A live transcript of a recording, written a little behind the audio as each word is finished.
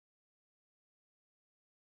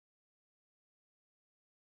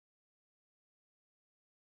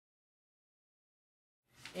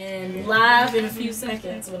And live in a few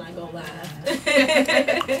seconds when I go live.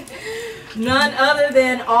 None other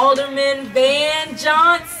than Alderman Van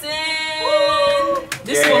Johnson.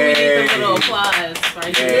 This is when we need the little applause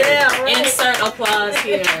right here. Yeah, right. Insert applause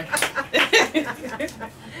here.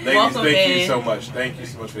 Ladies, thank you so much. Thank you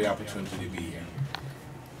so much for the opportunity to be here.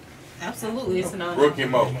 Absolutely, it's an honor. Brooke and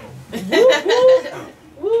Mo.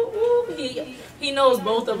 He knows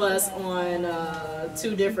both of us on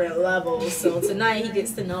 2 different levels, so tonight he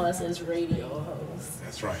gets to know us as radio hosts.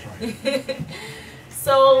 That's right.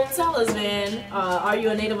 So tell us, man, are you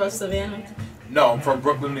a native of Savannah? No, I'm from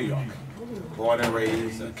Brooklyn, New York. Born and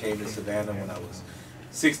raised, came to Savannah when I was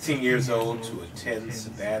 16 years old to attend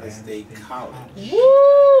Savannah State College.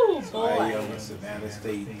 Woo! So I am a Savannah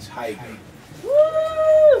State Tiger.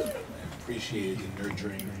 Woo! Appreciated the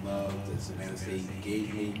nurturing love that Savannah State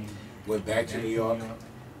gave me. Went back to New York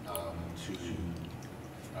to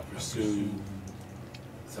pursue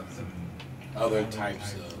some other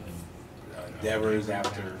types of endeavors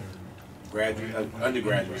after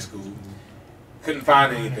undergraduate school. Couldn't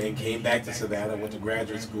find anything. Came back to Savannah, went to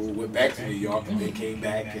graduate school, went back to New York, and then came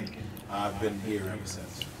back, and I've been here ever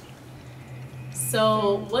since.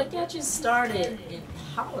 So, what got you started in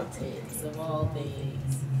politics, of all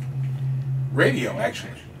things? Radio,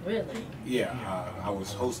 actually. Really? Yeah, I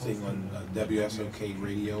was hosting on WSOK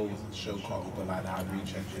Radio with a show called Open Line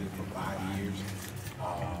Outreach. I did it for 5 years.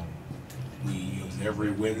 It was every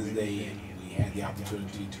Wednesday, and we had the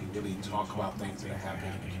opportunity to really talk about things that are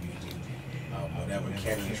happening in the community. Whenever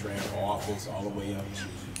candidates ran for office, all the way up to,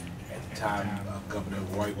 at the time, Governor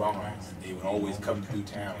Roy Barnes, they would always come through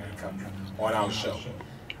town and come on our show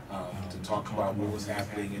to talk about what was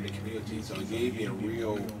happening in the community. So it gave me a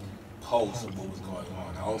real pulse of what was going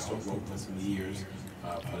on. I also wrote for some years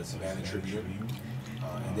for the Savannah Tribune,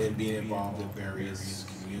 and then being involved in various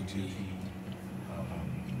community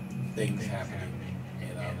things happening.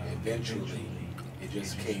 And eventually, it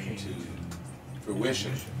just came to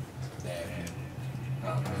fruition that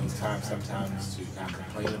it was time sometimes to not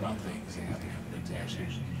complain about things that happen, but to actually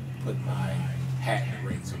put my hat in the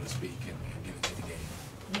ring, so to speak, and get into the game.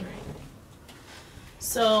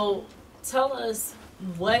 So, tell us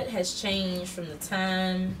what has changed from the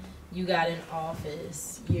time you got in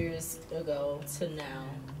office years ago to now.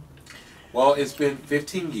 Well, it's been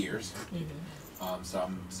 15 years. So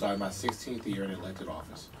I'm starting my 16th year in elected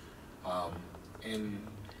office. And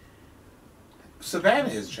Savannah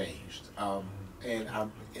has changed. And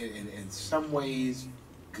I'm in some ways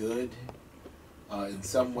good, in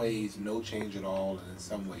some ways no change at all, and in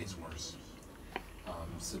some ways worse.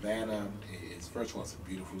 Savannah is, first of all, it's a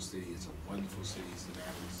beautiful city. It's a wonderful city.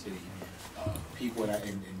 Savannah city. People,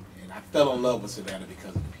 and I fell in love with Savannah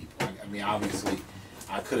because of the people. I mean, obviously,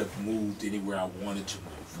 I could have moved anywhere I wanted to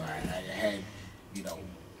move. I had,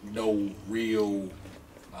 no real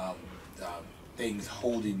things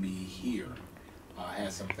holding me here. I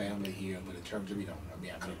had some family here, but in terms of, I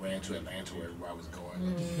could have ran to Atlanta where I was going,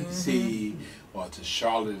 or to DC, or to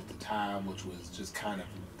Charlotte at the time, which was just kind of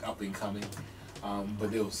up and coming.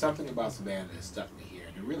 But there was something about Savannah that stuck me here,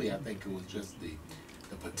 and really I think it was just the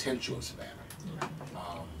potential of Savannah.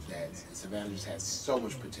 That Savannah just has so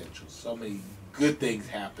much potential, so many good things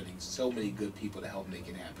happening, so many good people to help make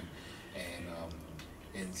it happen.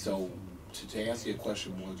 And so to answer your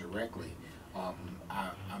question more directly,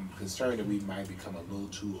 I'm concerned that we might become a little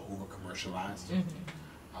too over-commercialized. And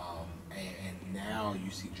now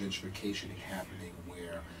you see gentrification happening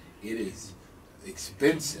where it is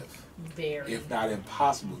expensive, if not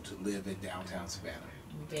impossible, to live in downtown Savannah.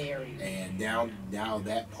 And now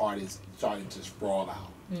that part is starting to sprawl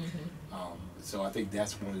out. So I think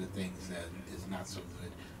that's one of the things that is not so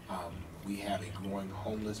good. We have a growing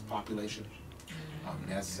homeless population.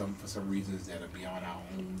 That's for some reasons that are beyond our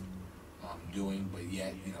own doing, but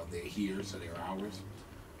yet they're here, so they're ours.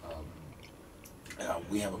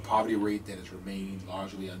 We have a poverty rate that has remained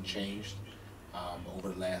largely unchanged over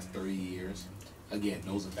the last 30 years. Again,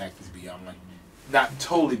 those are factors beyond, not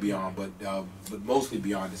totally beyond, but mostly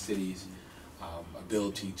beyond the city's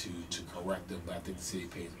ability to correct them. But I think the city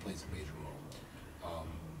plays a major role.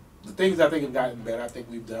 The things I think have gotten better. I think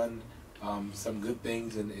we've done some good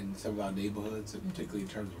things in some of our neighborhoods, and particularly in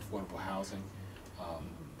terms of affordable housing.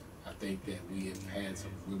 I think that we have had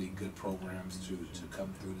some really good programs to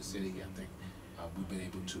come through the city. I think we've been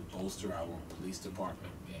able to bolster our police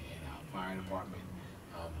department and our fire department.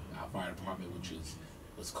 Our fire department, which is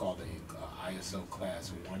what's called a ISO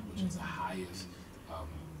Class 1, which is the highest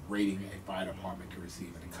rating a fire department can receive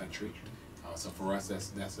in the country. So for us,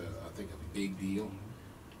 that's I think a big deal.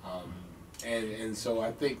 And so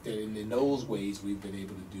I think that in those ways we've been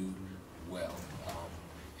able to do well.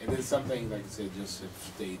 And then some things, like I said, just have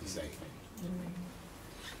stayed the same.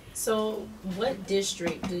 So what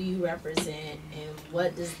district do you represent, and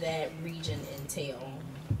what does that region entail?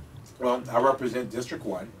 Well, I represent District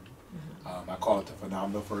 1. I call it the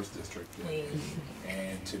Phenomenal First District.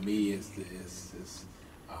 And to me, it's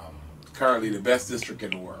currently the best district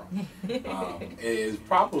in the world. It is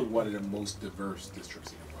probably one of the most diverse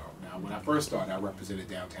districts in the world. Now, when I first started, I represented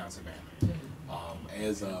downtown Savannah.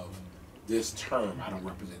 As of this term, I don't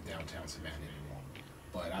represent downtown Savannah anymore.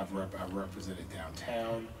 But I've represented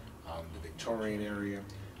downtown, the Victorian area,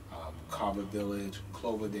 Carver Village,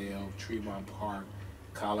 Cloverdale, Tremont Park,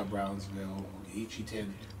 Collin Brownsville, Ogeechee,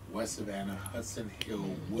 West Savannah, Hudson Hill,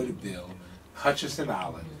 Woodville, Hutchinson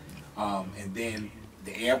Island, and then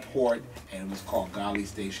the airport, and what's called Golly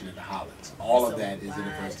Station in the Highlands. All of that is in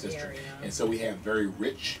the first district. And so we have very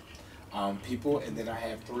rich people, and then I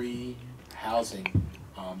have 3 housing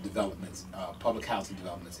developments, public housing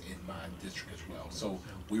developments in my district as well. So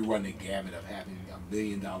we run the gamut of having $1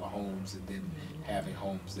 million homes and then having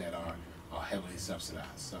homes that are heavily subsidized.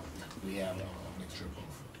 So we have a mixture of both.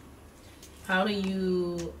 How do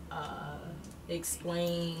you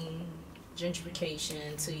explain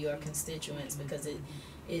gentrification to your constituents? Because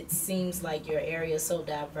it seems like your area is so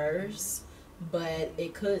diverse, but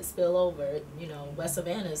it could spill over. You know, West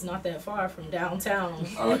Savannah is not that far from downtown.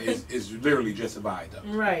 It's literally just a viaduct.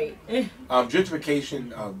 Right.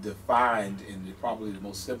 Gentrification, defined in probably the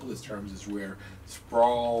most simplest terms, is where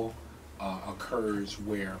sprawl occurs,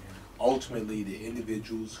 where ultimately the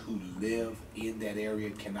individuals who live in that area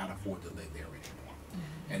cannot afford to live there anymore.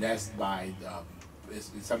 And that's by,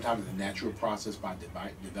 it's sometimes a natural process by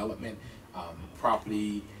development.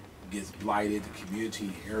 Property gets blighted, the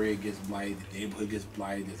community area gets blighted, the neighborhood gets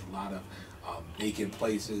blighted, there's a lot of vacant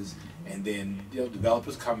places, and then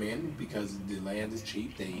developers come in because the land is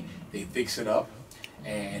cheap, they fix it up,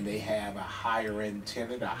 and they have a higher end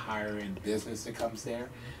tenant, a higher end business that comes there,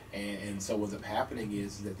 and so what's happening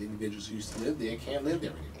is that the individuals who used to live there can't live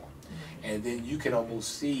there anymore. And then you can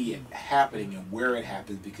almost see it happening and where it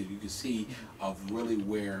happens, because you can see of really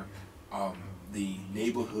where the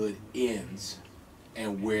neighborhood ends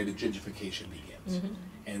and where the gentrification begins.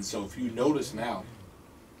 And so if you notice now,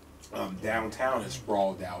 downtown is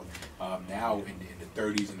sprawled out now in the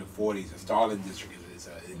 30s and the 40s. The Starling District is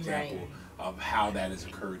an example of how that has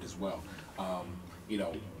occurred as well. You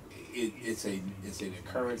know, it's an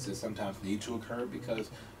occurrence that sometimes needs to occur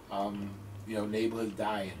because you know, neighborhoods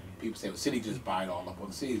die, and people say, well, the city just buy it all up. Well,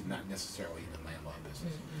 the city is not necessarily in the landlord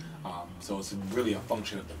business. So it's really a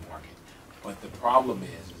function of the market. But the problem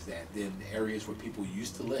is that then the areas where people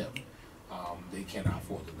used to live, they cannot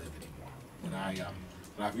afford to live anymore.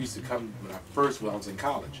 When I used to come, when I was in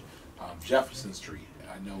college, Jefferson Street,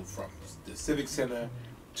 I know from the Civic Center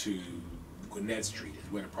to Gwinnett Street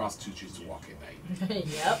is where the prostitutes used to walk at night.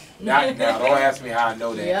 Yep. Now don't ask me how I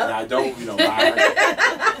know that, and I don't, you know,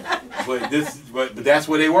 but that's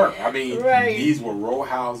where they were. I mean, these were row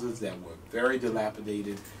houses that were very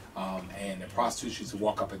dilapidated, and the prostitutes used to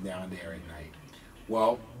walk up and down there at night.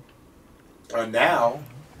 Well, now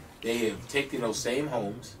they have taken those same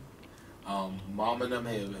homes. Mom and them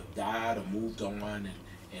have died or moved on,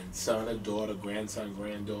 and son or daughter, grandson,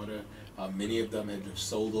 granddaughter, many of them have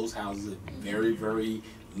sold those houses at very, very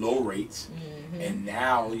low rates. And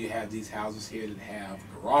now you have these houses here that have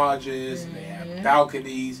garages, and they have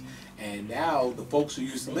balconies, and now the folks who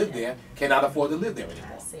used to live there cannot afford to live there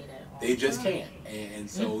anymore. They just can't. And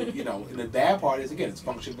so, you know, and the bad part is, again, it's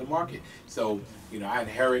function of the market. So, you know, I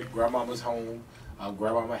inherit grandmama's home.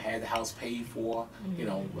 Grandmama had the house paid for. You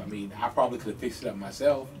know, I mean, I probably could have fixed it up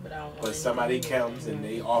myself, but somebody comes and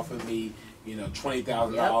they offer me, you know,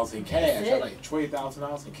 $20,000 in cash. I'm like,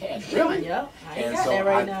 $20,000 in cash, really? And so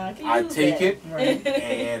I take it,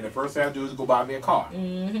 and the first thing I do is go buy me a car.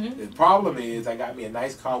 The problem is, I got me a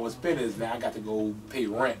nice car with spinners. Now I got to go pay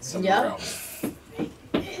rent somewhere else.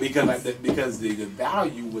 Because the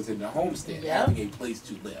value was in the homestead, having a place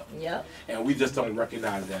to live. And we just don't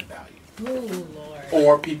recognize that value. Ooh, Lord.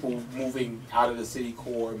 Or people moving out of the city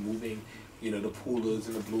core, moving, you know, the Poolas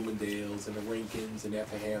and the Bloomingdales and the Rinkins and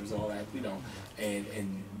Effinghams, all that, you know,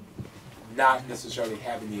 and not necessarily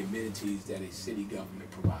having the amenities that a city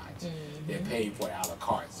government provides. They're paying for it a la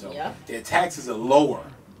carte. So their taxes are lower,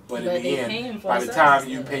 but in the end, by the time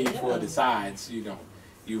you pay for the sides, you know,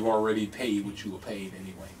 you've already paid what you were paid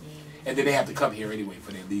anyway. And then they have to come here anyway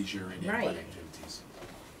for their leisure and their fun activities.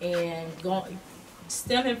 And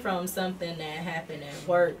stemming from something that happened at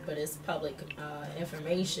work, but it's public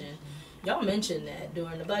information, y'all mentioned that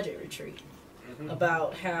during the budget retreat.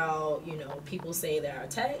 about how, you know, people say that our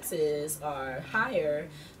taxes are higher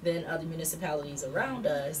than other municipalities around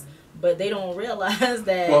us, but they don't realize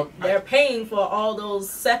that they're paying for all those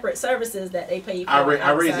separate services that they pay for.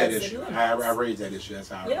 I raised that issue. I raised that issue. That's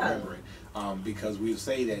how I remember it. Because we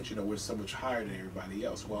say that, you know, we're so much higher than everybody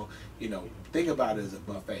else. Well, you know, think about it as a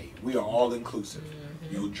buffet. We are all inclusive.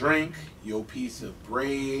 Your drink, your piece of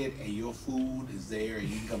bread, and your food is there, and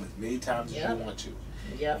you can come as many times as you want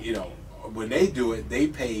to. You know, when they do it, they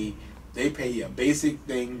pay a basic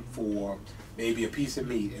thing for maybe a piece of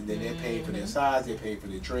meat, and then they're paying for their sides, they're paying for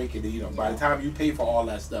their drink, and then, you know, by the time you pay for all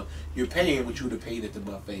that stuff, you're paying what you would have paid at the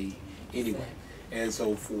buffet anyway. And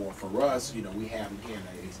so for us, you know, we have, again,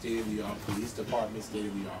 a state-of-the-art police department,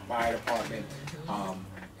 state-of-the-art fire department,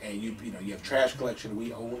 and you know, you have trash collection.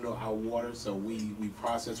 We own our water, so we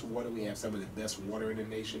process water. We have some of the best water in the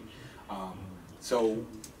nation. So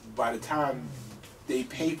by the time they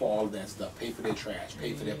pay for all of that stuff, pay for their trash,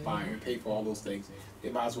 pay for their fire, pay for all those things, they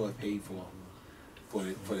might as well have paid for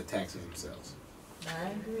the taxes themselves. I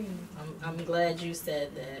agree. I'm glad you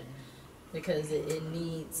said that, because it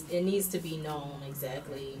needs to be known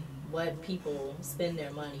exactly what people spend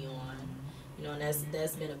their money on. You know, and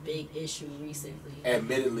that's been a big issue recently.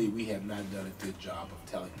 Admittedly, we have not done a good job of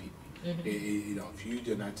telling people. You know, if you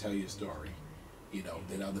do not tell your story, you know,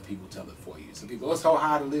 then other people tell it for you. Some people, oh, it's so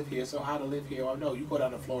high to live here, so high to live here. Oh no, you go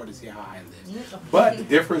down to Florida to see how high it lives. But the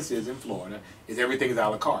difference is in Florida is everything is a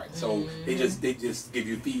la carte. So they just give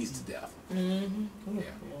you fees to death. Yeah.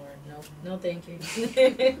 Lord, no, thank you.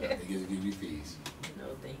 They give you fees. No,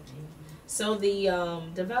 thank you. So the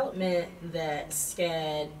development that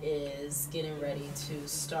SCAD is getting ready to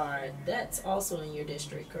start, that's also in your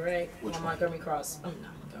district, correct? Which on one? Montgomery Cross. Not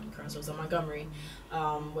Montgomery Crossroads. On Montgomery,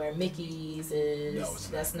 where Mickey's is. No, it's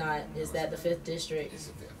that's not. Is that the 5th district? It's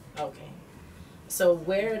the 5th. Okay. So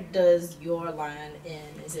where does your line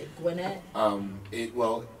end? Is it Gwinnett?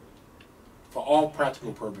 Well, for all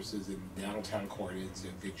practical purposes, in downtown core, it's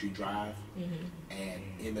in Victory Drive and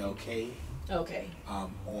MLK. Okay.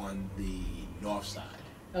 On the north side.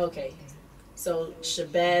 Okay. So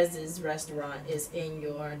Shabazz's restaurant is in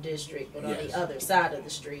your district, but on the other side of the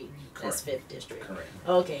street, that's 5th district. Correct.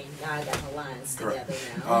 Okay, now I got my lines together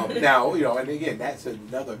now. Now, you know, and again, that's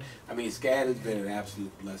another, I mean, SCAD has been an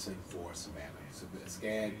absolute blessing for Savannah. So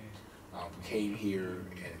SCAD came here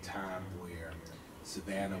at a time where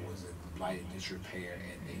Savannah was in blight and disrepair,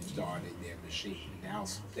 and they started their machine. Now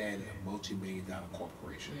SCAD is a multi-million-dollar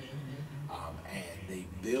corporation, and they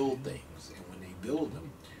build things, and when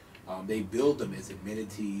they build them as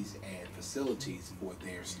amenities and facilities for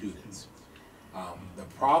their students. The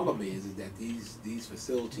problem is that these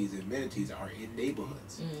facilities and amenities are in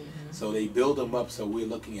neighborhoods. So they build them up so we're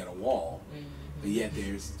looking at a wall, but yet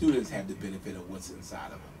their students have the benefit of what's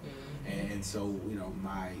inside of them. And so, you know,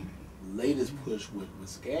 my latest push with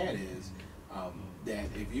SCAD is that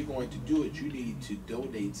if you're going to do it, you need to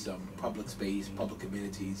donate some public space, public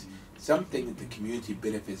amenities, something that the community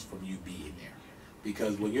benefits from you being there.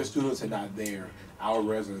 Because when your students are not there, our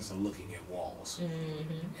residents are looking at walls.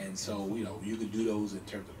 And so, you know, you can do those in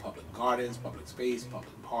terms of public gardens, public space,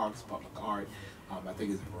 public parks, public art. I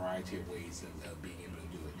think there's a variety of ways of being able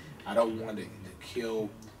to do it. I don't want to kill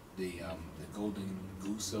the golden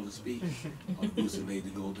goose, so to speak, or the goose that laid the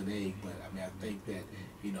golden egg, but I mean, I think that,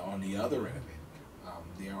 you know, on the other end of it,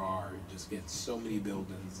 there are just get so many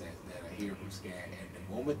buildings that are here from SCAD, and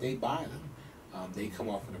the moment they buy them, they come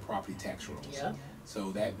off of the property tax rolls. Yeah.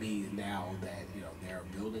 So that means now that, you know, there are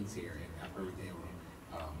buildings here, and I've heard there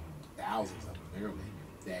were thousands of them literally,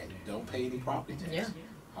 that don't pay any property tax. Yeah.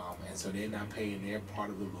 And so they're not paying their part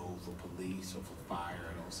of the load for police or for fire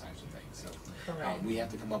and those types of things. So we have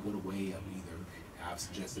to come up with a way of either, I've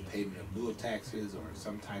suggested payment of lieu of taxes or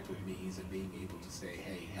some type of means of being able to say,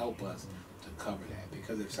 hey, help us to cover that.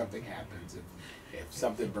 Because if something happens, if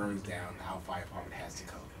something burns down, our fire department has to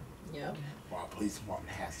cover. Yep. Or our police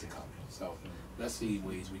department has to cover. So let's see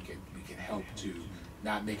ways we can help to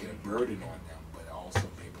not make it a burden on them, but also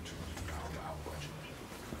be able to review our budget.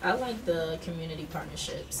 I like the community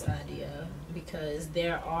partnerships idea because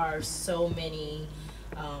there are so many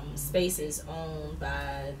spaces owned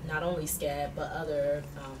by not only SCAD but other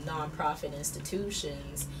nonprofit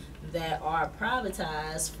institutions that are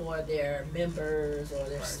privatized for their members or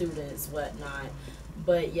their students, whatnot,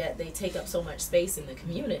 but yet they take up so much space in the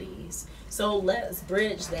communities. So let's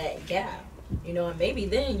bridge that gap, you know, and maybe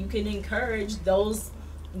then you can encourage those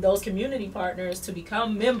community partners to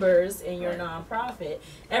become members in your nonprofit.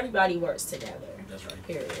 Everybody works together. That's right.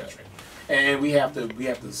 Period. That's right. And we have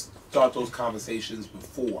to start those conversations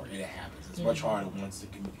before it happens. It's much harder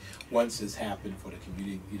once it's happened for the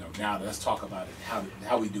community. You know, now let's talk about it.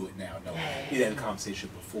 How we do it now. No, we had a conversation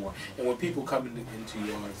before. And when people come into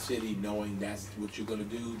your city knowing that's what you're going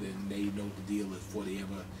to do, then they know the deal is before they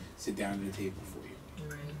ever sit down at the table for you.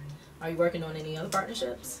 Right. Are you working on any other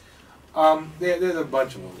partnerships? There's a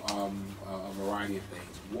bunch of them, a variety of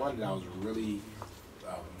things. One that I was really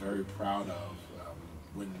very proud of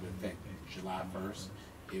went into effect July 1st.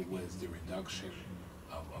 It was the reduction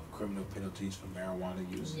of criminal penalties for marijuana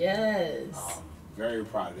use. Yes. Very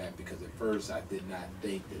proud of that because at first I did not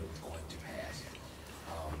think that it was going to pass.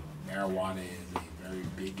 Marijuana is a very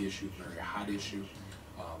big issue, very hot issue.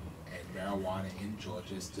 And marijuana in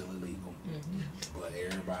Georgia is still illegal, but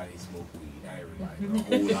everybody smoke weed. Not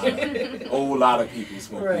everybody, but a whole lot of people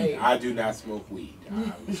smoke weed. I do not smoke weed.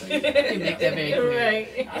 I would say you make that very clear.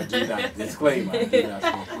 Right. I do not. Disclaimer: I do not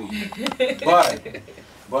smoke weed.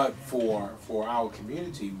 But for our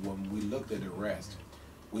community, when we looked at arrest,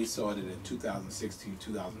 we saw that in 2016,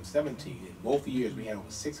 2017, in both years, we had over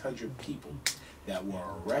 600 people that were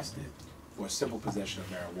arrested for simple possession of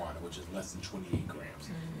marijuana, which is less than 28 grams.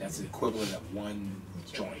 That's the equivalent of one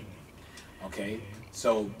joint. Okay?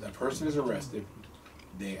 So a person is arrested.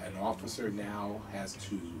 An officer now has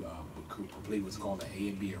to complete what's called an A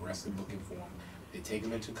and B arrest and booking form. They take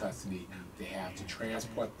them into custody. They have to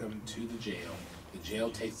transport them to the jail. The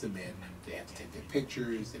jail takes them in. They have to take their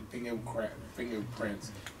pictures and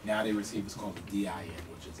fingerprints. Now they receive what's called a DIN,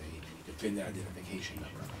 which is a defendant identification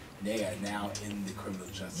number. They are now in the criminal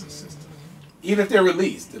justice system. Even if they're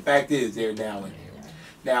released, the fact is they're now in here.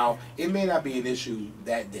 Now, it may not be an issue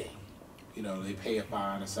that day. You know, they pay a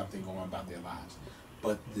fine or something going about their lives.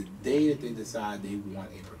 But the day that they decide they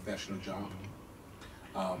want a professional job,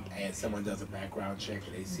 and someone does a background check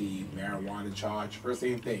and they see marijuana charge, first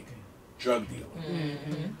thing you think, drug dealer.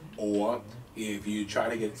 Or if you try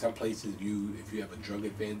to get some places, if you have a drug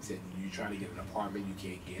offense and you try to get an apartment, you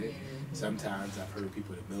can't get it. Sometimes I've heard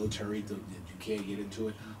people in the military that you can't get into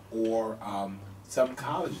it. Or some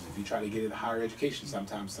colleges, if you try to get into higher education,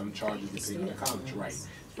 sometimes some charges depending on the college.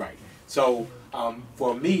 Right. So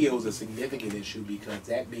for me, it was a significant issue because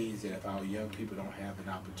that means that if our young people don't have an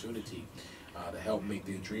opportunity to help make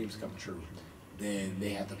their dreams come true, then they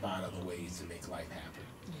have to find other ways to make life happen.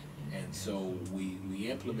 And so we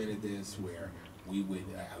implemented this where we would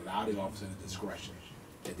allow the officer the discretion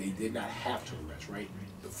that they did not have to arrest, right?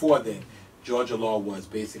 Before then, Georgia law was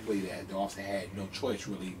basically that the officer had no choice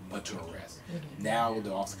really but to arrest. Now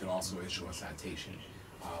the officer can also issue a citation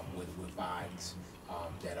with fines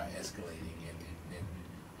that are escalating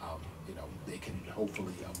and you know, they can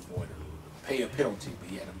hopefully pay a penalty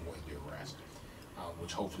but yet avoid the arrest,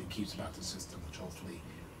 which hopefully keeps them out the system, which hopefully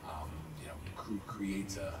you know,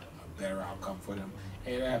 creates a better outcome for them.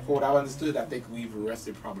 And for what I understood, I think we've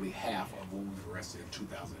arrested probably half of what we've arrested in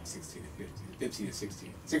 2016 and 15 and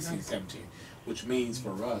 16 and 17, which means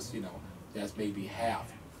for us, you know, that's maybe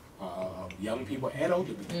half of young people and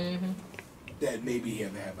older people that maybe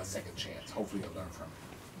have a second chance. Hopefully they'll learn from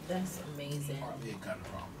it. That's amazing. Hardly a gun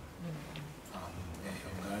problem.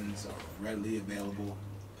 And guns are readily available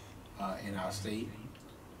in our state.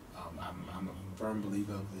 I'm a firm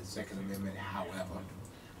believer of the Second Amendment. However,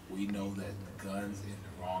 we know that guns in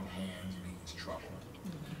the wrong hands means trouble.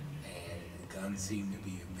 And guns seem to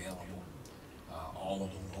be available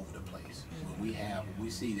all over the place. When we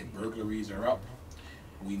see that burglaries are up,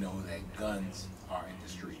 we know that guns are in the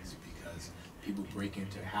streets because people break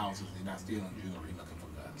into houses, they're not stealing jewelry, looking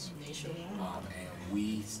for guns. And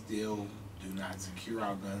we still do not secure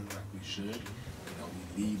our guns like we should. You know,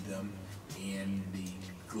 we leave them in the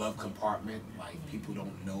glove compartment, like people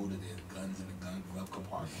don't know that there's guns in the glove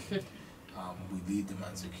compartment. We leave them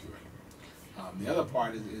unsecured. The other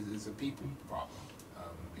part is a people problem.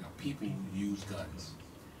 You know, people use guns.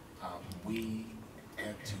 We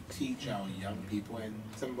have to teach our young people and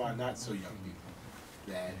some of our not so young people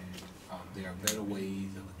that there are better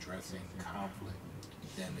ways of addressing conflict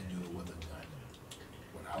than to do it with a gun.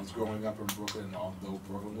 When I was growing up in Brooklyn, although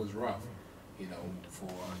Brooklyn was rough, you know,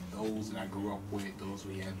 for those that I grew up with, those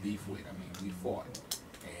we had beef with, I mean, we fought.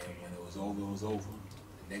 And when it was over, it was over.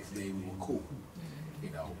 The next day we were cool. You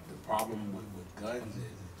know, the problem with guns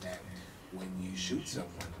is that when you shoot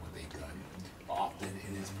someone with a gun, often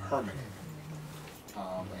it is permanent.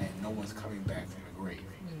 And no one's coming back from the grave.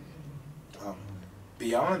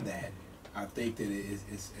 Beyond that, I think that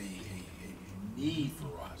it's a need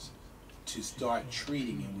for us to start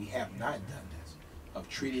treating, and we have not done this, of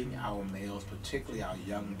treating our males, particularly our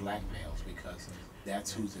young black males, because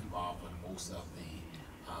that's who's involved in most of the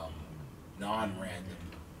non-random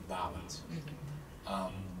violence,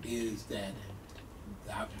 is that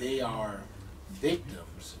they are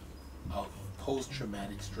victims of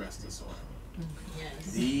post-traumatic stress disorder.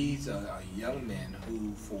 Yes. These are young men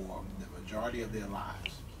who, for the majority of their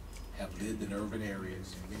lives, have lived in urban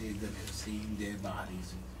areas. Many of them have seen dead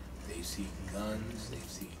bodies. They've seen guns. They've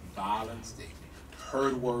seen violence. They've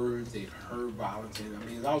heard words. They've heard violence. I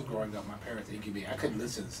mean, as I was growing up, my parents incubated. I couldn't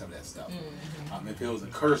listen to some of that stuff. If it was a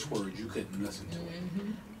curse word, you couldn't listen to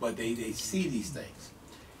it. But they see these things,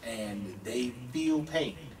 and they feel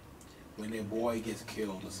pain when their boy gets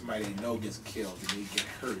killed or somebody they know gets killed and they get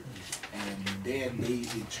hurt, and then they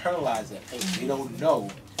internalize that pain. They don't know,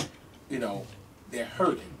 they're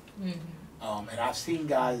hurting. And I've seen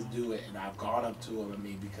guys do it, and I've gone up to them. I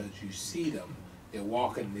mean, because you see them, they're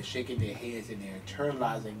walking, they're shaking their heads, and they're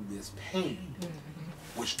internalizing this pain,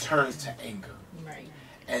 which turns to anger. Right.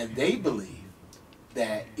 And they believe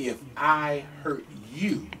that if I hurt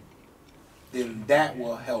you, then that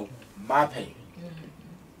will help my pain.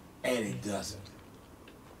 And it doesn't.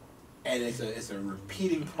 And it's a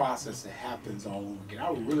repeating process that happens all over again.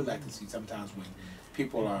 I would really like to see sometimes when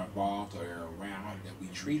people are involved or are around that we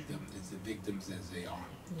treat them as the victims as they are.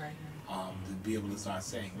 Right. To be able to start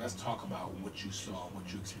saying, let's talk about what you saw,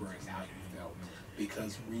 what you experienced, how you felt.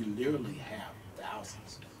 Because we literally have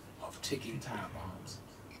thousands of ticking time bombs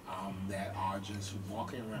that are just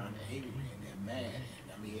walking around angry and they're mad.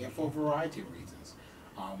 I mean, and for a variety of reasons.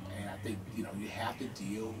 And I think, you have to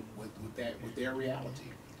deal with their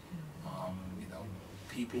reality.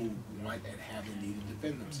 People want and have the need to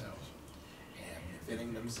defend themselves. And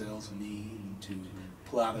defending themselves mean to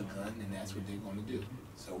pull out a gun, and that's what they're going to do.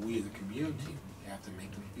 So we as a community have to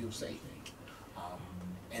make them feel safe.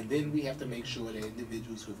 And then we have to make sure that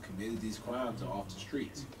individuals who have committed these crimes are off the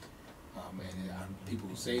streets. People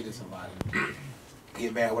who say this a lot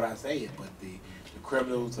get mad when I say it, but the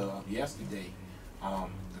criminals of yesterday,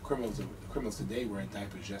 the criminals today were in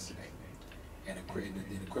diapers yesterday, and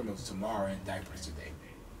the criminals tomorrow are in diapers today.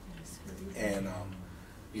 And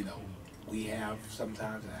we have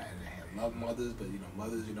sometimes, and I love mothers, but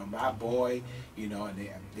mothers, my boy, and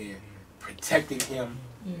they're protecting him,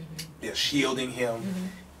 they're shielding him.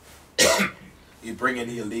 You bring in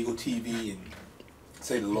the illegal TV and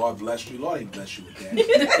say the Lord bless you. Lord ain't bless you with that.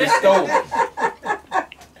 It's stolen.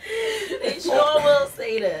 They sure will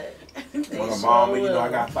say that. Well, mom, I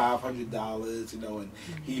got $500, and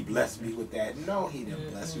he blessed me with that. No, he didn't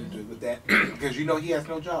bless you with that because he has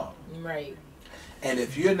no job. Right. And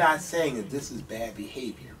if you're not saying that this is bad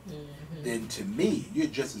behavior, then to me, you're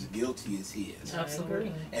just as guilty as he is.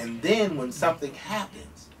 Absolutely. And then when something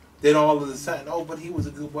happens, then all of a sudden, oh, but he was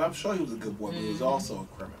a good boy. I'm sure he was a good boy, but he was also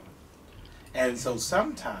a criminal. And so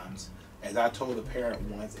sometimes, as I told a parent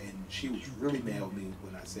once, and she was really mad with me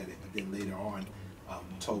when I said it, but then later on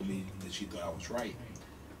told me that she thought I was right,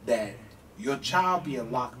 that your child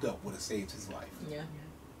being locked up would have saved his life. Yeah.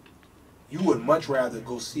 You would much rather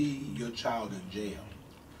go see your child in jail,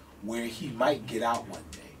 where he might get out one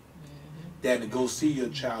day, than to go see your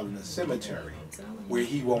child in a cemetery, where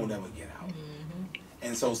he won't ever get out.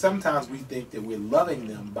 And so sometimes we think that we're loving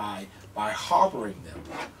them by harboring them,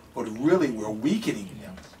 but really we're weakening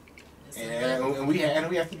them, and we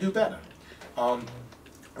have to do better.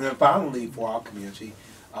 And then finally, for our community,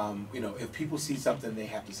 if people see something, they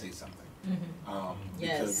have to say something.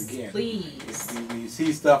 Because again, please. If we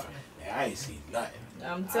see stuff, man, I ain't seen nothing.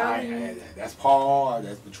 I'm telling you. That's Paul.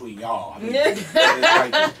 That's between y'all. I mean, it's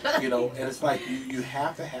like, and it's like you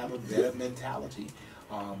have to have a better mentality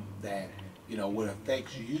that what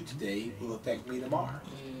affects you today will affect me tomorrow.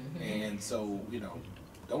 And so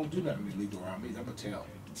don't do nothing illegal around me. I'm gonna tell.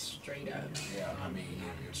 Straight up. Yeah, I mean,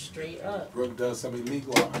 straight up. Brooke does something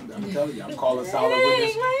illegal. I'm telling you, I'm calling solid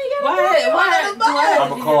witness. Why? I'm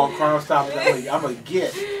gonna call Crime Stoppers. I'm gonna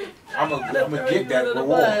get that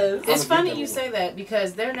reward. It's funny you say that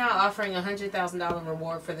because they're now offering $100,000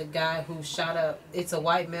 reward for the guy who shot up. It's a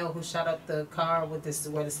white male who shot up the car with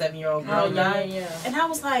where the 7-year-old girl died. Yeah. And I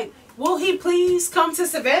was like, will he please come to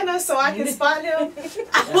Savannah so I can spot him?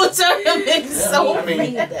 I will turn him in so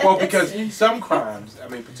well, because some crimes,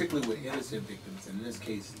 particularly with innocent victims, and in this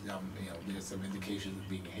case, there's some indications of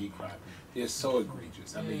being a hate crime. They're so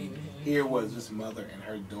egregious. Here was this mother and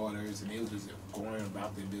her daughters, and they were just going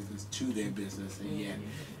about their business to their business, and yet,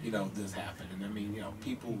 this happened. And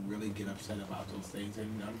people really get upset about those things,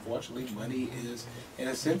 and unfortunately, money is an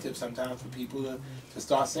incentive sometimes for people to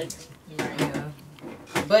start singing. Yeah.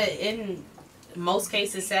 But in most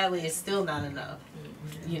cases, sadly, it's still not enough,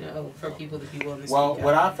 for people to be willing to speak Well, up.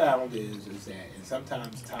 what I found is that, and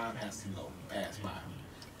sometimes time has to pass by.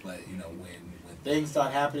 But you know, when things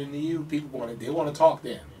start happening to you, people want to talk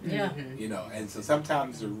then. Yeah. You know, and so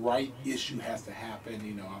sometimes the right issue has to happen.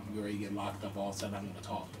 You know, I'm ready to get locked up, all of a sudden I'm going to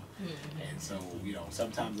talk. And so, you know,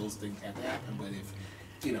 sometimes those things have to happen. But if,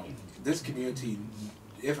 you know, this community,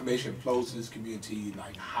 information flows to this community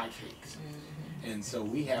like hotcakes. And so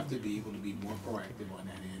we have to be able to be more proactive on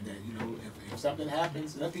that end. That, you know, if something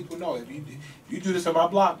happens, let people know. If you do this on my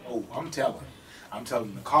block, oh, I'm telling. I'm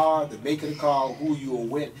telling the car, the make of the car, who you were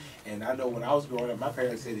with. And I know when I was growing up, my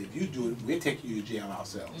parents said, if you do it, we're taking you to jail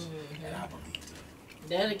ourselves. And I believed it.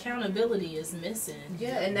 That accountability is missing.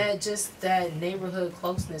 Yeah, and that neighborhood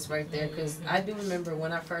closeness right there. Because I do remember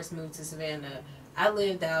when I first moved to Savannah, we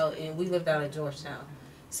lived out in Georgetown.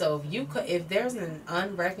 So if there's an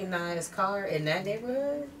unrecognized car in that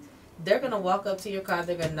neighborhood, they're gonna walk up to your car,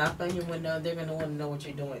 they're gonna knock on your window, they're gonna want to know what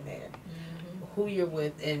you're doing there, who you're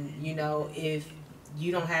with, and you know, if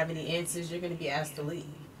you don't have any answers, you're gonna be asked to leave.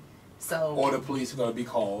 So or the police are going to be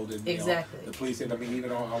called. And, exactly. You know, the police, and I mean,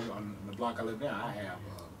 even on the block I live now, I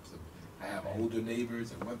have older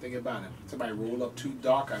neighbors, and one thing about it, somebody roll up too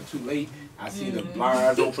dark or too late, I see the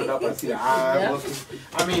blinds open up, I see the eyes looking.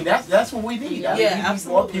 I mean, that's what we need. Yeah, we need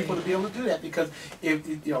absolutely. more people to be able to do that, because if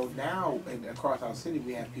you know, now across our city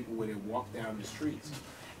we have people where they walk down the streets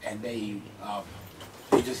and they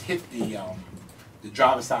just hit the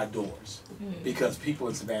driver's side doors because people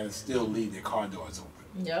in Savannah still leave their car doors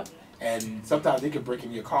open. Yep. And sometimes they can break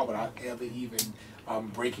into your car without ever even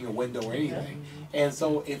breaking a window or anything. And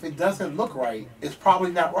so if it doesn't look right, it's probably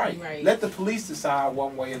not right. Let the police decide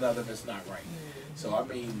one way or another if it's not right. So, I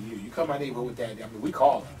mean, you come my neighborhood with that, I mean, we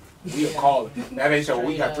call them. We have called them. That ain't so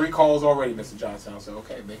we got 3 calls already, Mr. Johnson. I said,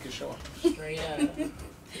 okay, make it sure. Straight up.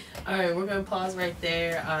 All right, we're going to pause right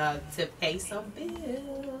there to pay some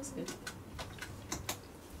bills.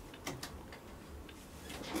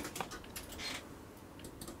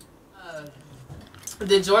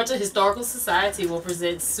 The Georgia Historical Society will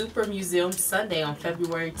present Super Museum Sunday on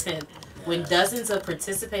February 10th, when dozens of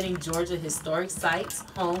participating Georgia historic sites,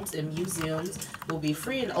 homes, and museums will be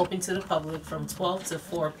free and open to the public from 12 to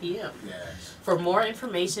 4 p.m. Yes. For more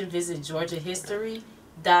information, visit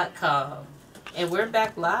georgiahistory.com. And we're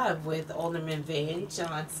back live with Alderman Van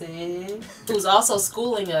Johnson, who's also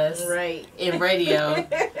schooling us in radio.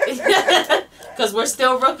 Because we're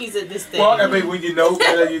still rookies at this thing. Well, I mean, when you know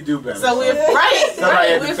better, you do better. So we're right.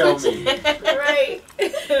 Somebody had to tell me. Right.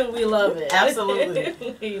 We love it.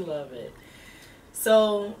 Absolutely. We love it.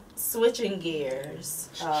 So, switching gears.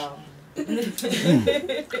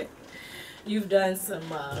 You've done some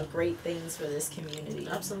great things for this community.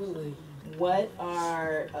 Absolutely. What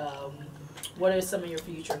are some of your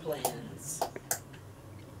future plans?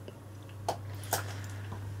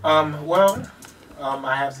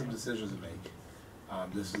 I have some decisions to make.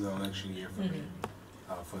 This is an election year for me,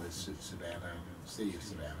 for the city of Savannah.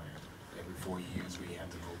 Every 4 years we have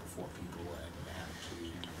to go before people and have to,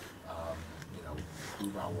 you know,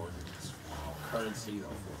 prove our worth against our current seat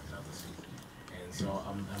or for another seat. And so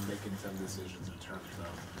I'm making some decisions in terms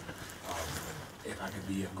of if I could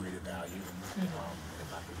be of greater value,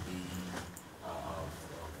 if I could be of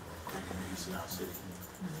greater use in our city,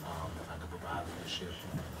 if I could provide leadership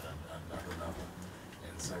at another level.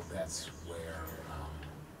 And so that's where I've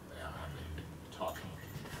been talking.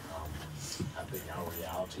 I think our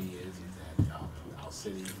reality is that our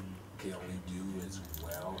city can only do as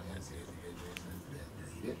well as the individuals that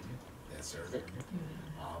lead it, that serve it.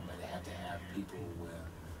 And they have to have people with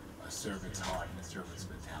a servant's heart and a servant's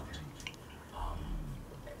mentality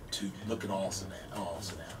to look at all Savannah.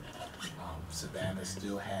 Savannah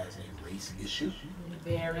still has a race issue.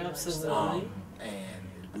 Very absolutely. And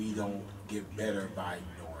we don't get better by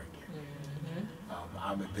ignoring it.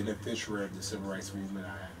 I'm a beneficiary of the civil rights movement.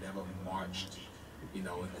 I never marched, you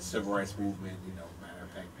know, in the civil rights movement. You know, matter of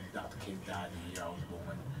fact, Dr. King died the year I was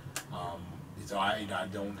born. So I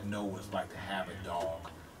don't know what it's like to have a dog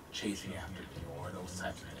chasing after me or those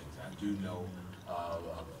types of things. I do know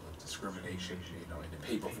of discrimination, you know, in the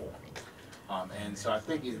paper form. And so I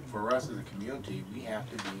think for us as a community, we have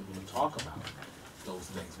to be able to talk about those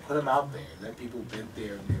things, put them out there, let people vent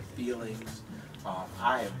their feelings.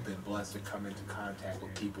 I have been blessed to come into contact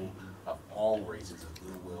with people of all races of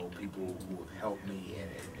goodwill, people who have helped me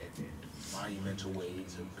in monumental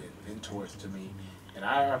ways, who've been mentors to me, and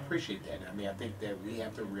I appreciate that. I mean, I think that we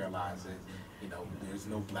have to realize that, you know, there's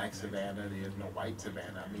no black Savannah, there's no white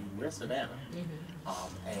Savannah. I mean, we're Savannah.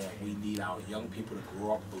 And we need our young people to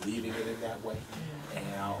grow up believing it in that way,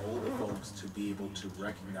 and our older folks to be able to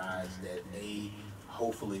recognize that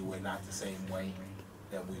hopefully we're not the same way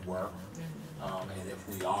that we were. And if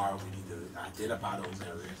we are, we need to identify those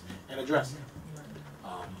areas and address them.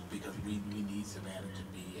 because we need Savannah to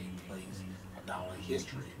be a place of not only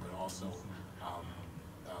history, but also on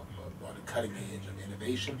the cutting edge of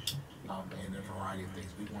innovation and a variety of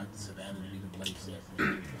things. We want Savannah to be the place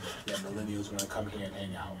that millennials want to come here and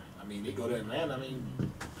hang out. I mean, they go to Atlanta. I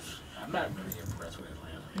mean, I'm not really impressed with Atlanta.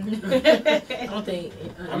 I don't think.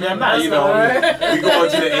 I mean, I'm not. You know, we go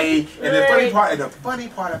into the A, and the funny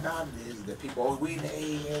part about it is that people, oh, we in the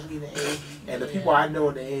A, and we in the A, and the people I know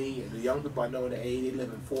in the A, and the young people I know in the A, they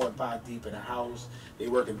live in 4 and 5 deep in a house. They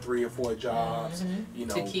working 3 or 4 jobs. You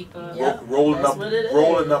know, to keep rolling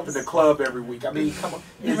up in the club every week. I mean, come on,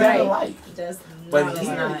 is that a life? But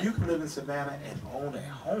here, you can live in Savannah and own a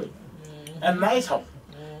home, a nice home.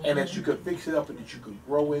 And that you could fix it up and that you could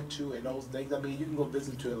grow into and those things. I mean, you can go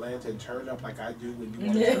visit to Atlanta and turn up like I do when you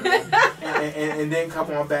want to turn up. And then come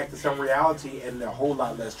on back to some reality and a whole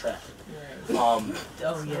lot less traffic. Oh,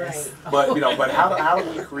 yes. But, you know, but how do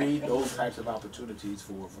we create those types of opportunities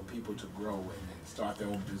for people to grow and start their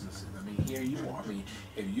own businesses? I mean, here you are. I mean,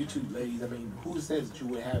 if you two ladies, I mean, who says that you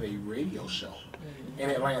would have a radio show in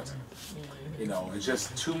Atlanta? You know, it's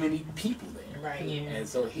just too many people there. Right. Yeah. And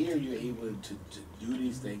so here you're able to do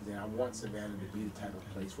these things, and I want Savannah to be the type of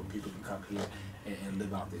place where people can come here and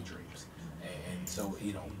live out their dreams. And so,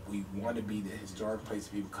 you know, we want to be the historic place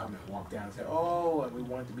people come and walk down and say, oh, and we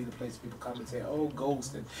want to be the place people come and say, oh,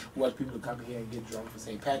 Ghost, and we want people to come here and get drunk for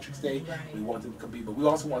St. Patrick's Day. Right. We want them to come be, but we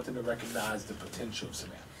also want them to recognize the potential of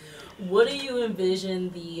Savannah. What do you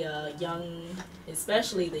envision the young,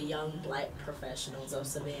 especially the young black professionals of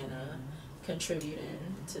Savannah, contributing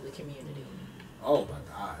to the community? Oh my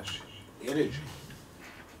gosh, energy,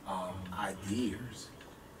 ideas.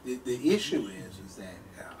 The issue is that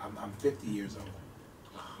I'm 50 years old.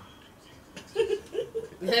 I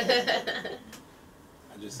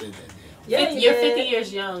just said that. Yeah, you're 50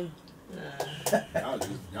 years young.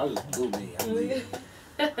 Y'all just blew me. I'm leaving.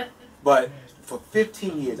 But for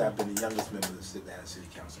 15 years, I've been the youngest member of the Savannah City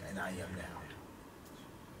Council, and I am now.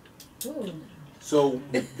 Ooh. So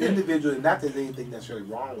the individuals, not that there's anything necessarily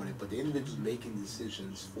wrong with it, but the individuals making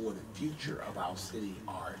decisions for the future of our city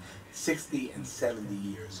are 60 and 70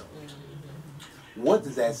 years old. What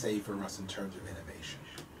does that say for us in terms of innovation?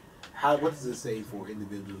 What does it say for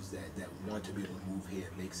individuals that want to be able to move here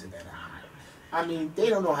and make Savannah hot? I mean, they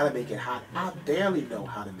don't know how to make it hot. I barely know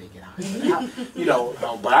how to make it hot. You know,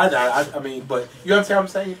 but I mean, but you understand what I'm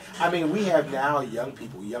saying? I mean, we have now young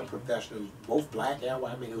people, young professionals, both black and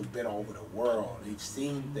white, I mean, who've been all over the world. They've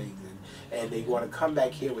seen things, and they want to come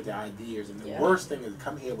back here with their ideas. And the worst thing is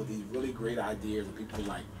come here with these really great ideas, and people are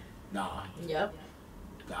like, nah. Yep.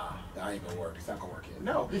 Nah, that ain't gonna work. It's not gonna work here.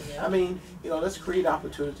 No, I mean, you know, let's create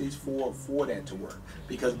opportunities for that to work,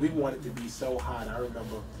 because we want it to be so hot. I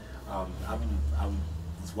remember. I'm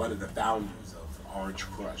one of the founders of Orange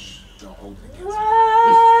Crush. Don't hold it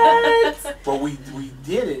against me. But we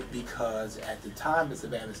did it because at the time in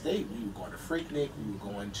Savannah State, we were going to Freaknik, we were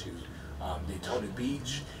going to Daytona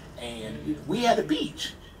Beach, and we had a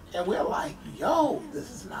beach. And we're like, yo, this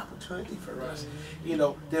is an opportunity for us, you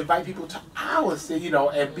know, to invite people to our city, you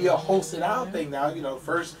know, and be a host in our thing now. You know,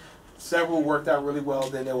 first several worked out really well,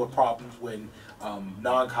 then there were problems when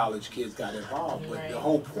non-college kids got involved, but the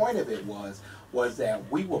whole point of it was that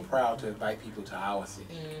we were proud to invite people to our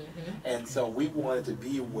city, and so we wanted to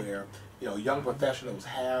be where, you know, young professionals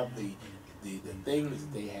have the things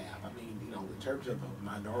that they have. I mean, you know, in terms of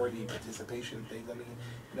minority participation things, I mean,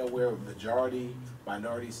 you know, we're a majority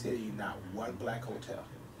minority city, not one black hotel,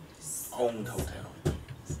 owned hotel.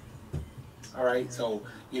 All right, so,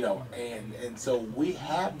 you know, and so we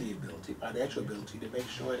have the ability, financial ability, to make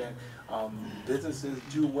sure that businesses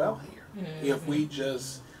do well here if we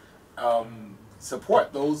just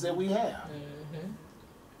support those that we have.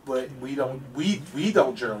 But we don't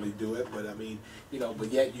generally do it. But I mean, you know,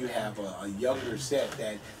 but yet you have a younger set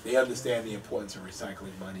that they understand the importance of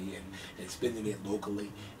recycling money and spending it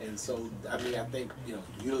locally. And so, I mean, I think, you know,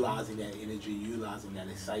 utilizing that energy, utilizing that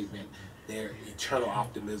excitement, their eternal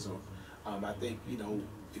optimism, I think, you know,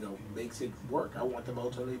 makes it work. I want them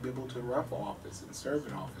ultimately to be able to run for office and serve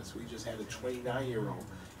in office. We just had a 29-year-old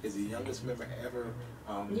is the youngest member ever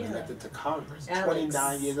elected to Congress. Alex.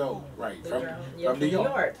 29 years old, right, from New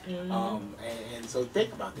York. And so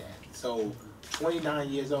think about that. So 29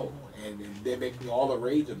 years old, and they're making all the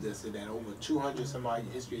rage of this, and that over 200 some odd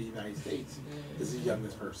history of the United States is the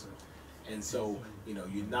youngest person. And so, you know,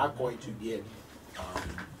 you're not going to get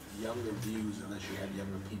younger views unless you have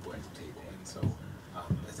younger people at the table. And so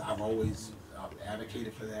I've always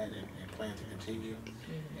advocated for that and plan to continue.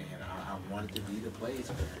 And I want it to be the place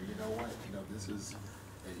where, you know what, you know, this is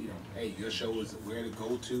that, you know, hey, your show is where to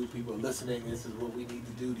go to. People are listening. This is what we need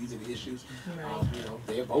to do. These are the issues. Right. You know,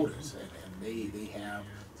 they're voters, and they have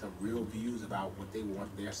some real views about what they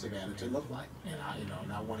want their Savannah to look like, and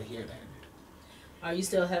I want to hear that. Are you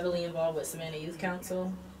still heavily involved with Savannah Youth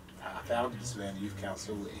Council? I founded the Savannah Youth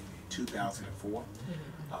Council in 2004,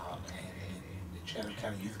 and the Chatham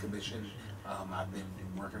County Youth Commission. I've been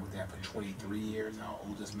working with that for 23 years. Our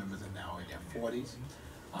oldest members are now in their 40s,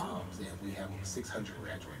 and we have over 600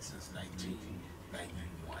 graduates since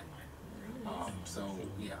 1991. So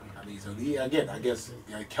yeah, I mean, so again, I guess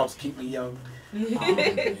it helps keep me young,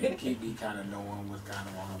 and keep me kind of knowing what's kind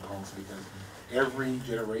of on the pulse, because every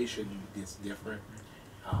generation gets different,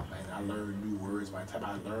 and I learn new words. By the time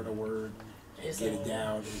I learn a word and get it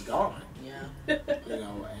down, it's gone. Yeah. You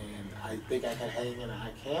know, and I think I can hang, and I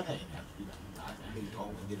can't hang. You know, I need to go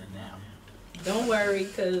and get it now. Don't worry,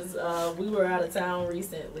 because we were out of town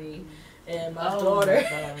recently, and my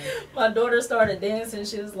my daughter started dancing.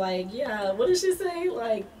 She was like, yeah, what did she say?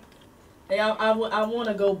 Like, hey, I want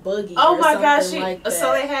to go boogie. Oh or my gosh! something like that.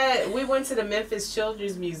 So we went to the Memphis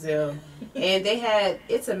Children's Museum, and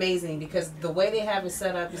it's amazing because the way they have it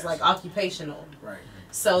set up is like occupational. Right.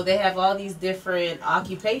 So they have all these different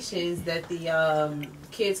occupations that the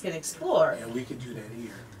kids can explore. And we could do that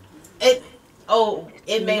here.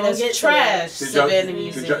 It made us trash Savannah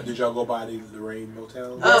Museum. Did y'all go by the Lorraine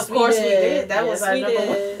Motel? Of course we did. That was our we number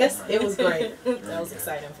one. did. It was great. That was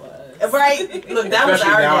exciting for us. Right? Look, that was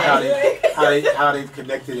Especially our now day. how they've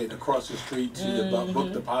connected it across the street to the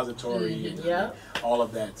book depository and all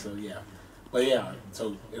of that. So yeah, but yeah.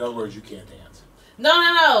 So in other words, you can't dance.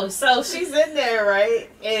 No. So she's in there, right?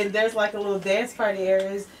 And there's like a little dance party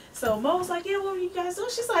areas. So Mo was like, yeah, what were you guys doing?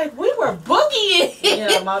 She's like, we were boogieing.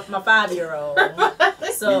 Yeah, my 5-year-old.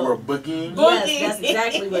 So we were boogieing? Yes, that's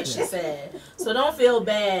exactly what she said. So don't feel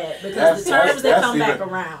bad, because the terms they come back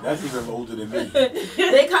around. That's even older than me.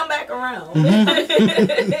 They come back around.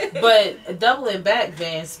 But doubling back,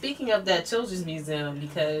 Van, speaking of that Children's Museum,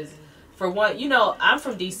 because for one, you know, I'm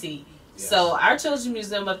from DC. So our Children's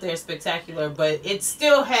Museum up there is spectacular, but it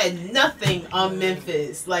still had nothing on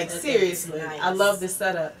Memphis. Like, seriously. Nice. I love this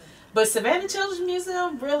setup. But Savannah Children's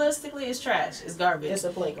Museum, realistically, is trash. It's garbage. It's a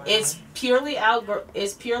playground. It's purely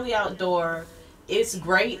outdoor. It's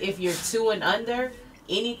great if you're 2 and under.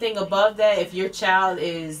 Anything above that, if your child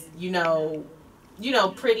is, you know,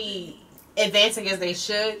 pretty advancing as they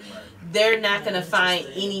should, they're not going to find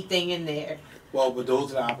anything in there. Well, but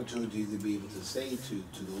those are the opportunities to be able to say to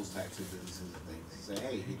those types of businesses and things, to say,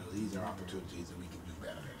 hey, you know, these are opportunities that we can do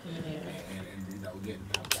better. And you know, again,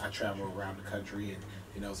 I travel around the country, and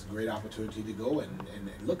you know, it's a great opportunity to go and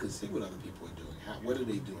look and see what other people are doing. What are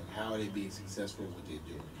they doing? How are they being successful at what they're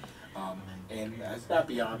doing? And it's not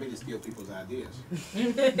beyond me to steal people's ideas.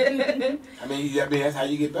 I mean, that's how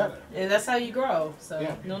you get better. And that's how you grow.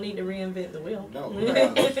 So no need to reinvent the wheel. No,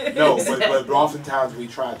 but oftentimes we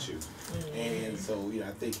try to. And so, you know,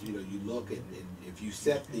 I think, you know, you look at, and if you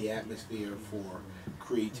set the atmosphere for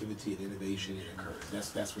creativity and innovation, it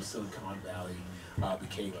occurs. That's what Silicon Valley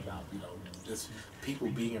became about. You know, just people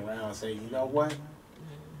being around saying, you know what,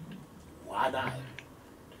 why not?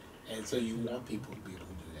 And so you want people to be able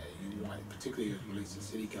to do that. You want, particularly as it relates to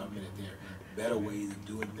city government, if there are better ways of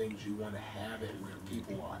doing things, you want to have it where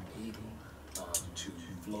people are able to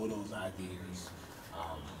flow those ideas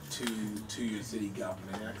to your city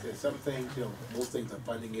government. Like I said, some things, you know, most things are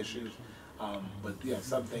funding issues, but yeah,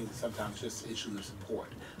 some things are sometimes just issues of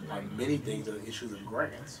support. Many things are issues of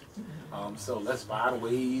grants. So let's find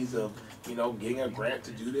ways of, you know, getting a grant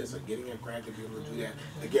to do this or getting a grant to be able to do that.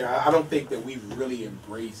 Again, I don't think that we've really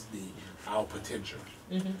embraced our potential,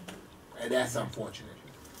 and that's unfortunate.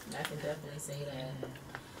 I can definitely say that.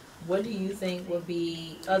 What do you think would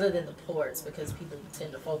be, other than the ports, because people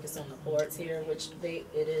tend to focus on the ports here, which it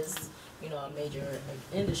is, you know, a major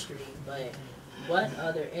industry, but what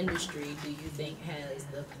other industry do you think has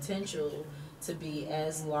the potential to be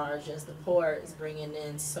as large as the ports, bringing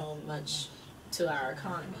in so much to our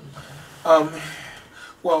economy?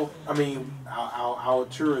 Well, I mean, our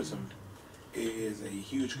tourism is a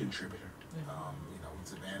huge contributor. You know,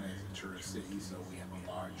 Savannah is a tourist city, so we have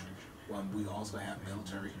a large one. We also have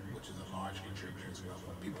military, which is a large contributor as well,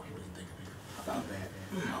 when people really think about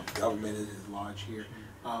that. Government is large here.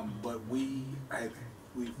 But we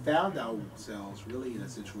found ourselves really in a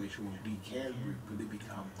situation where we can really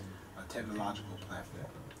become a technological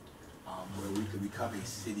platform, where we could become a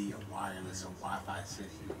city of wireless or Wi-Fi city,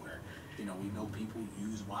 where, you know, we know people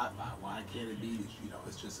use Wi-Fi. Why can't it be, you know,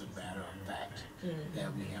 it's just a matter of fact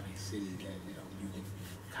that we have a city that, you know, you can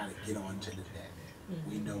kind of get onto the net.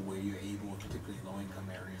 We know where you're able, particularly low-income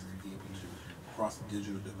areas, to be able to across the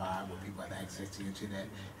digital divide where people have access to the internet,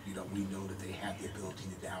 you know, we know that they have the ability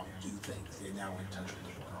to now do things. They're now in touch with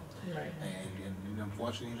the world. Right. And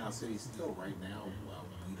unfortunately in our city still right now,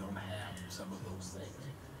 we don't have some of those things.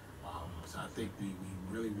 So I think we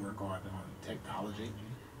really work on technology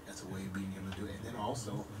as a way of being able to do it. And then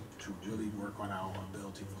also to really work on our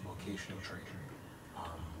ability for vocational training.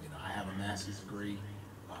 You know, I have a master's degree.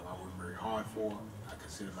 I work very hard for. I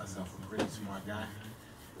consider myself a pretty smart guy.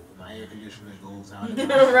 But when my air conditioner goes out in,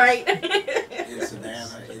 my right. in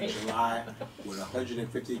Savannah in July with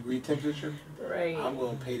 150-degree temperature, right. I'm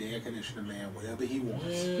going to pay the air conditioner man whatever he wants.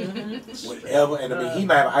 Mm-hmm. Whatever. And I mean, he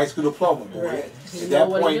might have a high school diploma, but right. at that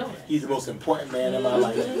point, he's the most important man in my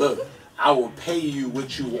life. Look, I will pay you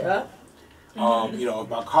what you want. You know, if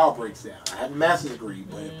my car breaks down, I have a master's degree,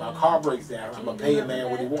 but if my car breaks down, I'm gonna pay a man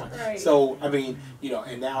what he wants. Right. So I mean, you know,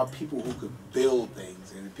 and now people who can build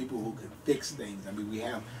things and people who can fix things. I mean, we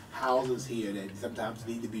have houses here that sometimes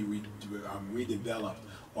need to be redeveloped,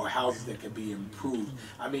 or houses that can be improved.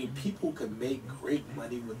 I mean, people can make great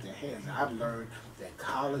money with their hands. I've learned that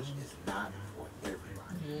college is not for everybody.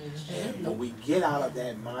 And when we get out of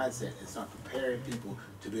that mindset and start preparing people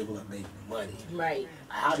to be able to make money, right?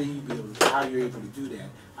 How are you able to do that?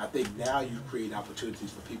 I think now you create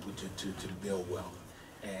opportunities for people to build wealth,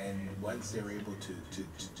 and once they're able to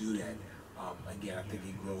do that, again, I think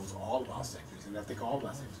it grows all of our sectors, and I think all of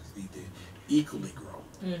our sectors need to equally grow,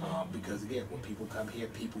 because again, when people come here,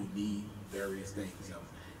 people need various things. You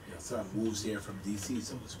know, someone moves here from DC,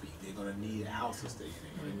 so to speak, they're going to need a house to stay in.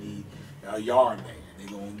 They're going to need a yard man.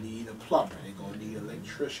 They're going to need a plumber. They're going to need an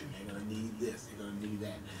electrician. They're going to need this. They're going to need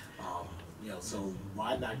that. You know, so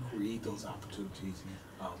why not create those opportunities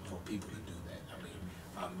for people to do that? I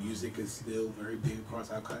mean, music is still very big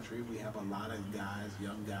across our country. We have a lot of guys,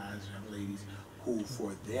 young ladies, who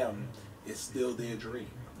for them it's still their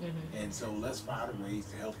dream. And so let's find ways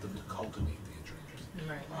to help them to cultivate their dreams.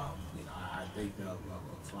 Right. You know, I think of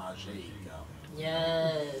Flage.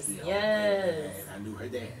 Yes. You know, yes. And I knew her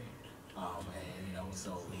dad. And you know,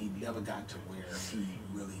 so he never got to where he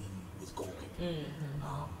really was going.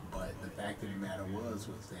 But the fact of the matter was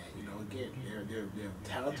that, you know, again, there are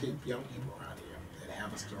talented young people around here that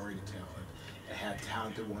have a story to tell and have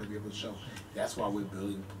talent that want to be able to show. That's why we're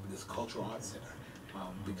building this cultural arts center.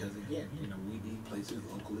 Because again, you know, we need places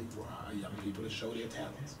locally for our young people to show their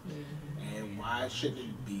talents. And why shouldn't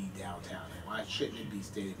it be downtown? And why shouldn't it be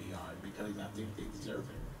state of the art? Because I think they deserve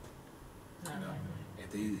it. You know, if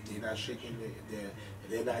they're not shaking, if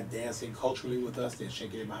they're not dancing culturally with us, they're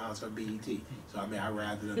shaking their behinds on BET. So I mean, I'd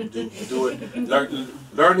rather them do it,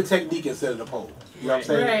 learn the technique instead of the pole. You know what I'm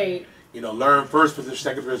saying? Right. You know, learn first position,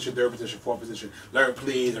 second position, third position, fourth position. Learn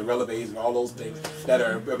pleas and releves and all those things that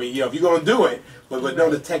are. I mean, you know, if you're gonna do it, but know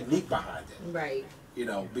the technique behind it. Right. You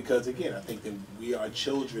know, because again, I think that we are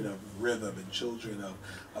children of rhythm and children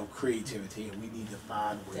of creativity, and we need to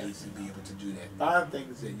find ways to be able to do that. Find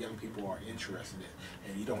things that young people are interested in,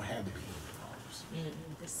 and you don't have to be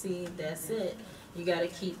in See, that's it. You got to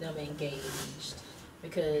keep them engaged,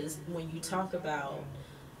 because when you talk about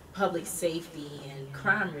public safety and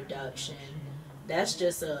crime reduction, that's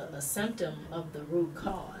just a symptom of the root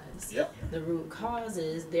cause. Yep. The root cause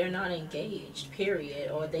is they're not engaged,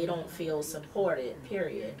 period, or they don't feel supported,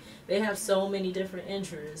 period. They have so many different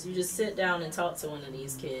interests. You just sit down and talk to one of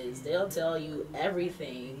these kids. They'll tell you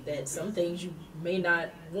everything, that some things you may not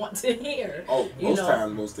want to hear. Oh,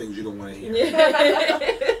 times, most things you don't want to hear.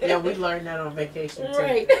 Yeah, we learned that on vacation too.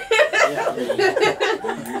 Right. Yeah, I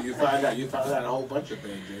mean, you find out a whole bunch of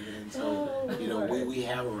things, and so you know, we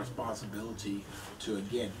have a responsibility to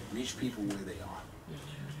again reach people where they are.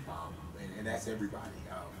 And that's everybody.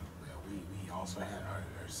 We also have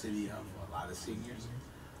our city of a lot of seniors.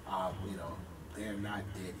 You know, they're not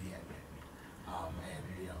dead yet. And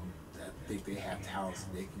you know, I think they have talents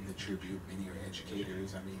they can contribute. Many are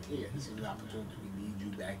educators. I mean, here, this is an opportunity. We need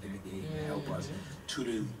you back in the game to help us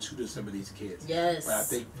tutor some of these kids. Yes. But I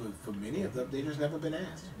think for many of them, they just never been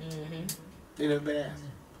asked. They never been asked,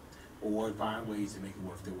 or find ways to make it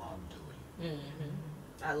worth their while to do it.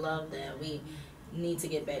 I love that. We need to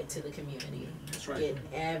get back to the community. That's right. Get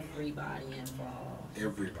everybody involved.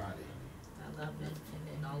 Everybody. I love it.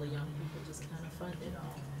 And then all the young people just kind of fund it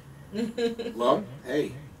all. Well,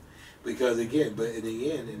 hey, because again, but in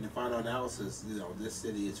the end, in the final analysis, you know, this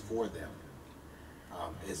city is for them.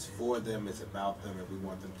 It's for them. It's about them, and we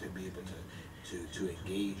want them to be able to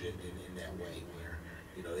engage in that way where,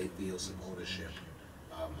 you know, they feel some ownership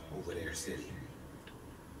over their city.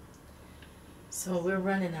 So we're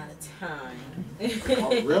running out of time.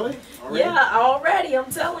 Oh, really? Already? Yeah, already. I'm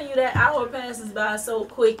telling you, that hour passes by so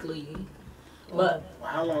quickly. But well,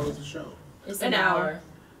 how long is the show? It's An hour.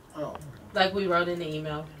 Oh. Like we wrote in the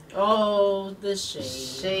email. Oh, the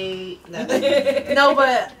shade. Shade. No,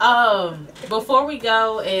 but before we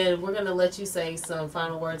go, and we're gonna let you say some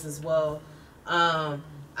final words as well. I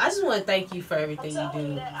just want to thank you for everything you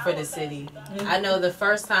do for the city. I know the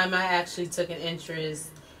first time I actually took an interest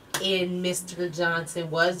in Mr. Johnson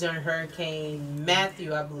was during Hurricane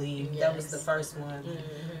Matthew, I believe. Yes. That was the first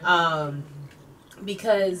one.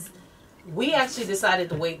 Because we actually decided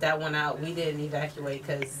to wait that one out. We didn't evacuate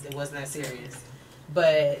because it wasn't that serious.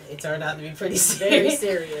 But it turned out to be pretty serious.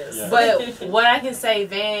 Very serious. Yeah. But what I can say,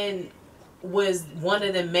 Van was one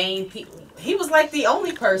of the main people. He was like the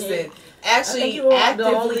only person I think actually you were the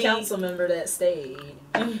only actively council member that stayed.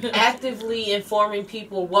 actively informing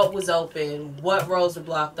people what was open, what roads were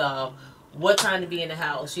blocked off, what time to be in the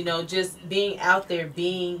house. You know, just being out there,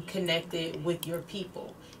 being connected with your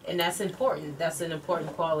people. And that's important. That's an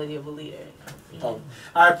important quality of a leader. Oh,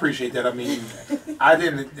 I appreciate that. I mean, I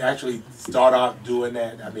didn't actually start off doing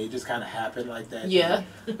that. I mean, it just kind of happened like that. Yeah.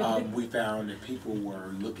 We found that people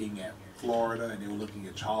were looking at Florida and they were looking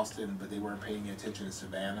at Charleston, but they weren't paying attention to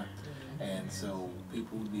Savannah. And so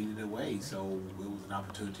people needed a way. So it was an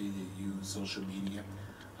opportunity to use social media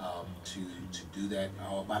to do that.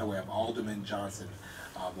 By the way, I'm Alderman Johnson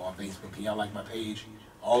on Facebook. Can y'all like my page?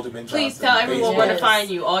 Alderman Johnson. Please tell everyone Facebook. where to find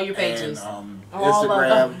you, all your pages. And All of Instagram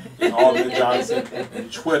them. is Alderman Johnson,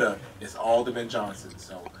 and Twitter is Alderman Johnson.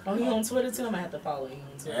 So. Oh, you on Twitter too? I'm gonna have to follow you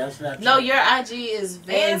on Twitter. And Snapchat. No, your IG is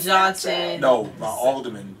Van And Johnson. No, my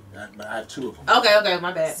Alderman. I have two of them. Okay,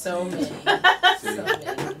 my bad. So many. See? So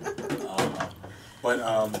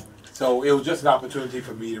many. So it was just an opportunity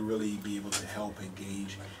for me to really be able to help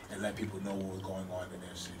engage and let people know what was going on in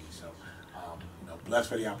their city. So, blessed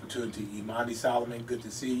for the opportunity. Imani Solomon, good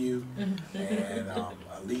to see you. And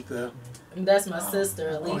Aletha. That's my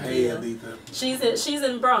sister, Alethea. Oh, hey, Aletha. She's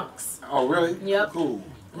in Bronx. Oh, really? Yep. Cool.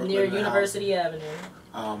 Near Brooklyn University Avenue.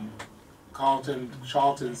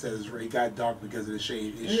 Charlton says it got dark because of the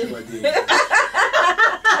shade. It sure did.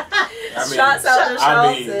 Shots out to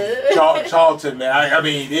Charlton. Charlton, man. I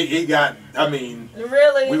mean, it got. I mean,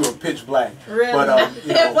 Really? we were pitch black. Really? But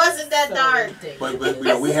It wasn't that So dark. ridiculous.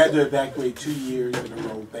 but we had to evacuate 2 years in a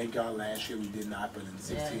row. Thank God last year we did not, but in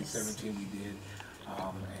 16, Yes. 17 we did.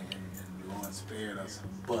 And the Lord spared us.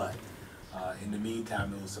 But in the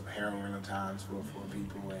meantime, there was some harrowing times for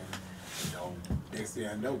people. And, next thing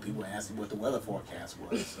I know, people asked me what the weather forecast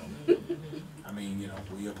was. So, I mean,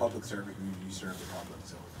 we're a public servant. We serve the public.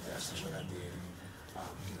 So that's just what I did.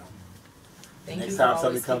 Thank Next you time for something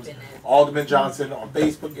always comes, keeping it. Alderman Johnson on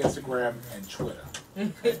Facebook, Instagram, and Twitter.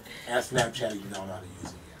 And Snapchat, you don't know how to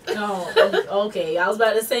use it yet. Oh, okay. I was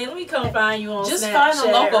about to say, let me come find you on Just Snapchat. find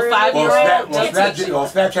a local early. 5-year-old.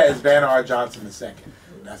 Snapchat is Bernard Johnson II.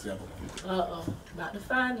 That's the other one. Uh-oh. About to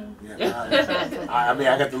find him. Yeah, I mean,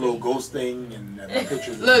 I got the little ghost thing and my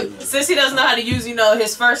pictures. Look, since he doesn't know how to use,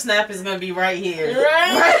 his first snap is going to be right here.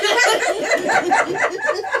 Right?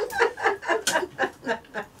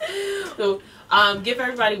 So, give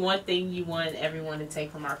everybody one thing you want everyone to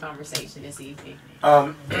take from our conversation this evening.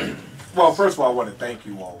 Well, first of all, I want to thank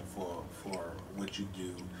you all for what you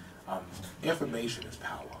do. Information is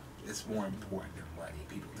power. It's more important than money.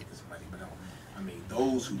 People think it's money, but no. I mean,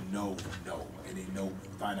 those who know, and they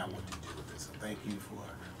find out what to do with it. So thank you for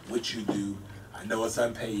what you do. I know it's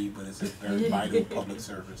unpaid, but it's a very vital public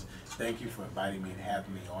service. Thank you for inviting me and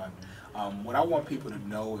having me on. What I want people to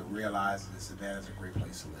know and realize is that Savannah is a great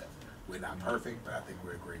place to live. We're not perfect, but I think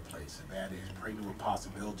we're a great place. Savannah is pregnant with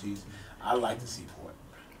possibilities. I like the seaport.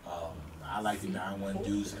 I like the 9-1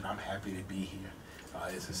 Deuce, and I'm happy to be here.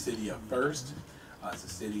 It's a city of first. It's a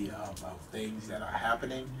city of things that are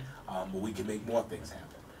happening, but we can make more things happen.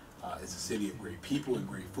 It's a city of great people and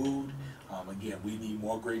great food. Again, we need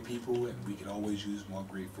more great people, and we can always use more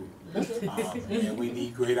great food. And we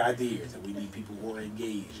need great ideas, and we need people who are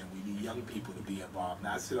engaged, and we need young people to be involved,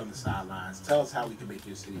 not sit on the sidelines. Tell us how we can make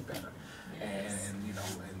your city better. And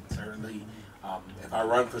certainly, if I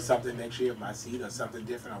run for something next year, my seat or something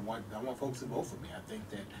different, I want folks to vote for me. I think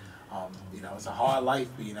that it's a hard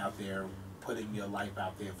life being out there, putting your life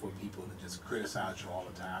out there for people to just criticize you all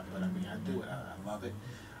the time. But I mean, I do it. I love it.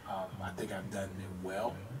 I think I've done it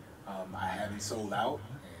well. I haven't sold out,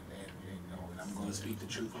 and I'm going to speak the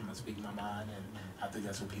truth. I'm going to speak my mind, and I think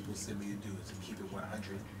that's what people send me to do, is to keep it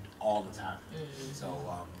 100 all the time. So,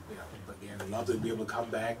 but again, I'd love to be able to come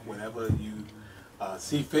back whenever you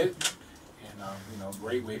see fit. And,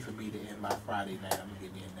 great way for me to end my Friday night. I'm going to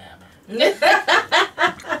give me a nap.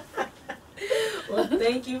 Well,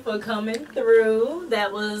 thank you for coming through.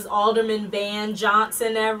 That was Alderman Van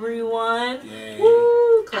Johnson, everyone. Yay.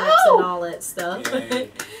 Woo! Claps and all that stuff. Yay.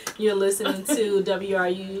 You're listening to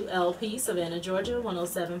WRULP, Savannah, Georgia,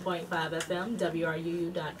 107.5 FM,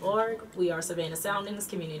 WRUU.org. We are Savannah Soundings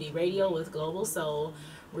Community Radio with Global Soul.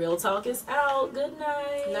 Real Talk is out. Good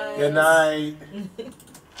night. Good night.